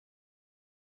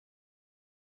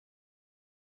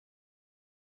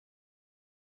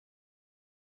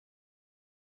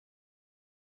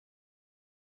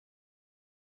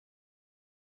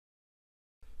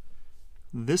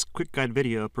This quick guide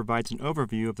video provides an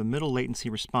overview of the middle latency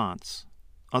response,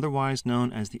 otherwise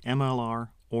known as the MLR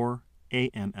or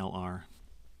AMLR.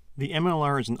 The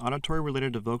MLR is an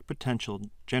auditory-related evoked potential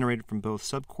generated from both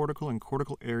subcortical and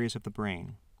cortical areas of the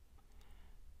brain.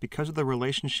 Because of the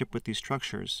relationship with these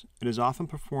structures, it is often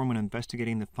performed when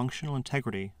investigating the functional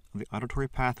integrity of the auditory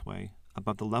pathway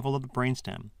above the level of the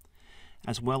brainstem,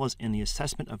 as well as in the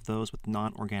assessment of those with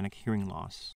non-organic hearing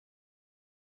loss.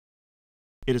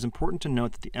 It is important to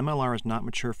note that the MLR is not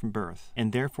mature from birth,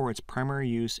 and therefore its primary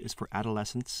use is for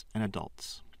adolescents and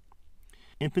adults.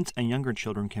 Infants and younger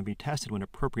children can be tested when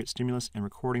appropriate stimulus and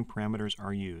recording parameters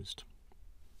are used.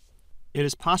 It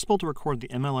is possible to record the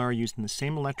MLR using the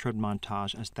same electrode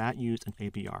montage as that used in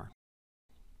ABR.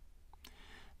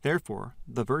 Therefore,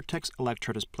 the vertex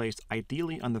electrode is placed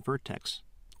ideally on the vertex,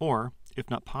 or, if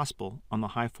not possible, on the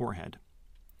high forehead.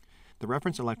 The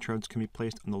reference electrodes can be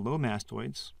placed on the low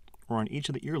mastoids, or on each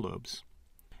of the earlobes,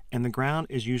 and the ground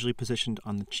is usually positioned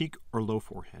on the cheek or low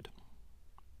forehead.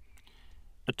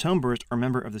 A tone burst or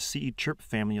member of the CE chirp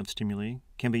family of stimuli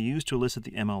can be used to elicit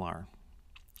the MLR.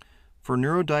 For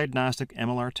neurodiagnostic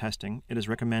MLR testing, it is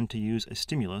recommended to use a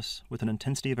stimulus with an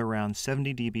intensity of around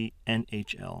 70 dB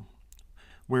NHL,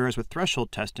 whereas with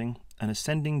threshold testing, an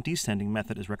ascending-descending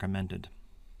method is recommended.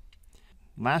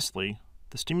 Lastly,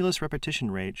 the stimulus repetition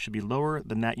rate should be lower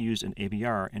than that used in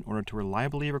ABR in order to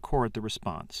reliably record the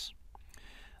response.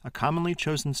 A commonly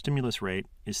chosen stimulus rate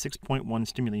is 6.1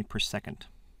 stimuli per second.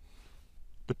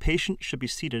 The patient should be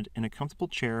seated in a comfortable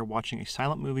chair watching a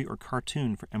silent movie or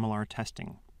cartoon for MLR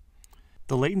testing.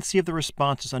 The latency of the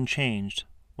response is unchanged,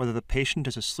 whether the patient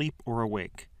is asleep or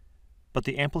awake, but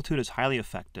the amplitude is highly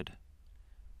affected.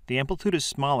 The amplitude is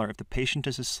smaller if the patient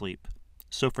is asleep,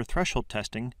 so for threshold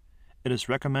testing, it is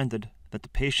recommended that the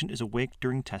patient is awake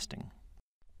during testing.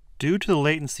 Due to the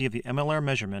latency of the MLR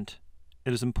measurement,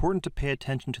 it is important to pay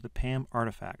attention to the PAM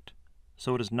artifact,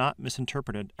 so it is not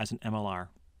misinterpreted as an MLR.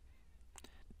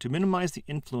 To minimize the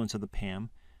influence of the PAM,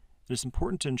 it is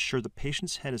important to ensure the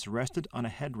patient's head is rested on a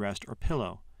headrest or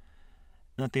pillow,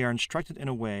 and that they are instructed in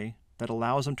a way that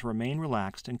allows them to remain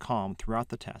relaxed and calm throughout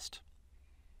the test.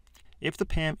 If the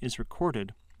PAM is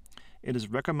recorded, it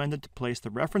is recommended to place the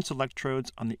reference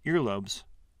electrodes on the earlobes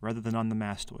rather than on the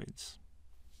mastoids.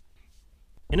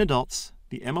 In adults,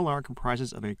 the MLR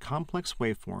comprises of a complex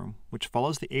waveform which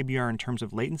follows the ABR in terms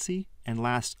of latency and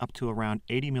lasts up to around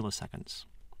 80 milliseconds.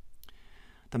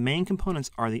 The main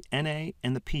components are the NA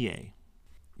and the PA.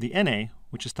 The NA,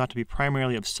 which is thought to be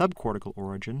primarily of subcortical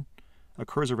origin,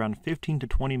 occurs around 15 to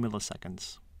 20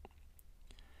 milliseconds.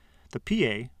 The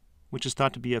PA, which is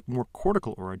thought to be of more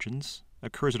cortical origins,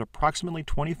 occurs at approximately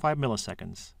 25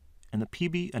 milliseconds, and the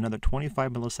PB another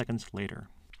 25 milliseconds later.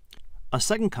 A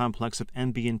second complex of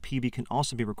MB and PB can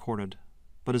also be recorded,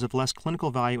 but is of less clinical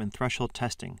value in threshold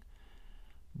testing,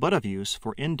 but of use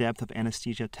for in-depth of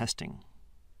anesthesia testing.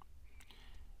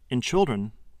 In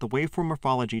children, the waveform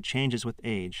morphology changes with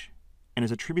age and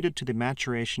is attributed to the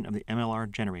maturation of the MLR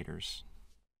generators.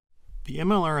 The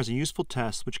MLR is a useful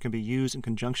test which can be used in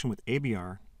conjunction with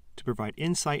ABR to provide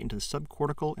insight into the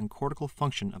subcortical and cortical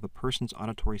function of a person's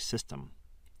auditory system.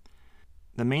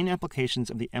 The main applications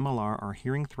of the MLR are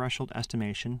hearing threshold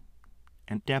estimation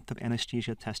and depth of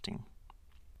anesthesia testing.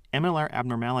 MLR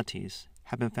abnormalities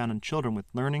have been found in children with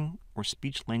learning or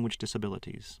speech-language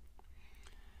disabilities.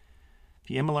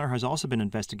 The MLR has also been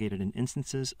investigated in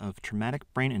instances of traumatic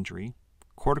brain injury,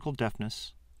 cortical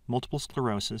deafness, multiple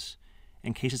sclerosis,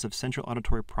 and cases of central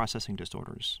auditory processing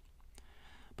disorders.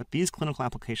 But these clinical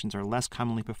applications are less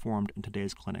commonly performed in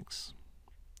today's clinics.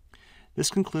 This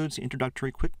concludes the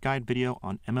introductory quick guide video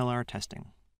on MLR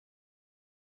testing.